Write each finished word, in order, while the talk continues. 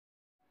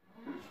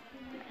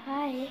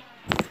Hi.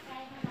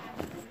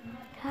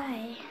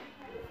 Hi.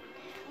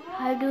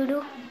 How do you do?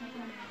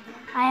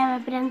 I am a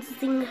priyanshu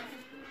singh.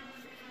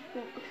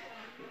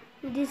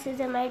 This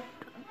is my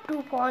two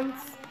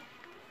phones.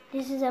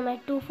 My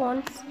two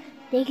phones.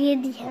 देखिए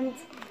ध्यान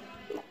से.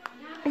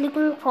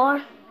 Looking for.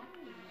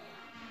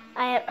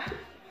 I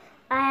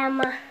am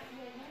a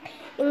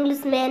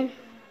Englishman.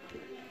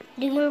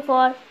 Looking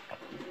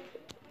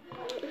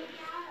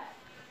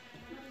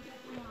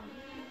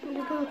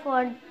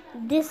for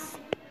this.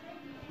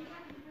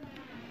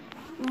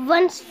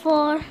 Once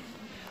for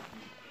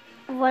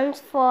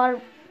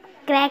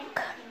crack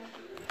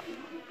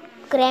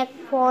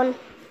phone.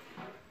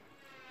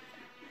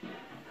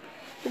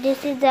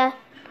 This is a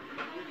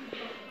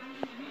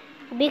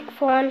big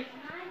phone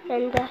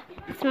and the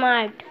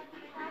smart.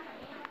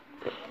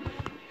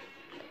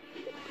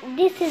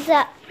 This is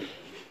a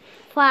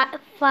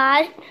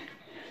fast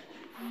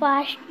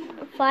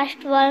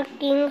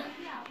working.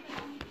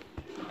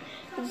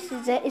 This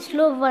is a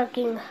slow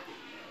working.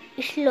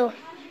 Slow.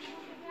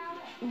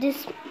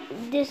 This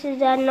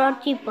is a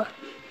not cheaper.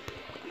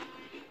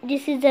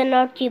 This is a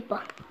not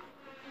cheaper.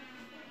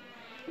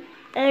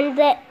 And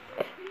the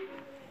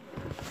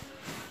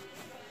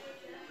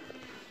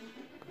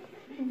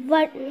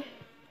what?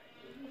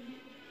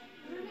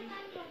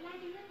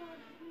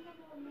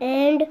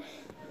 And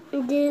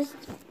this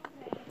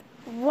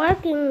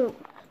working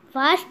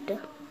fast,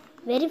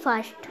 very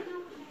fast.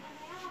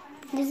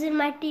 This is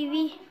my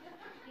TV.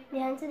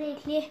 ध्यान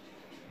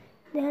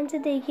से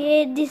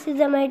देखिए. This is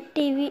my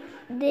TV.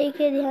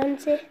 देखिए ध्यान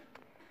से.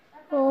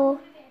 Oh,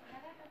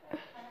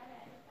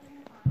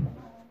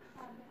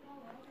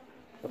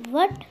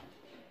 what?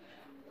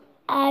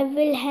 I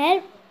will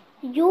help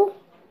you.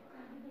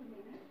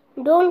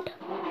 Don't.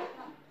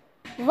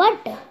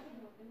 What?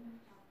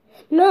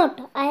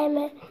 Not. I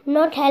am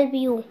not help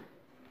you.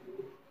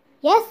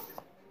 Yes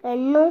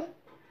and no.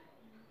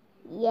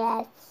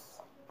 Yes.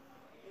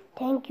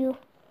 Thank you.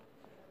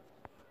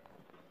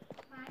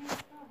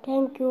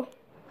 Thank you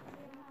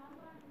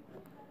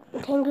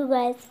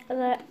guys.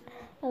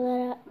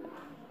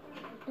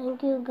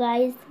 Thank you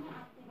guys.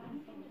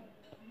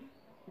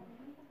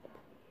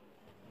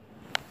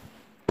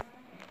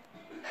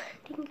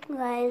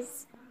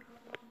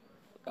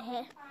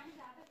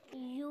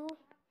 You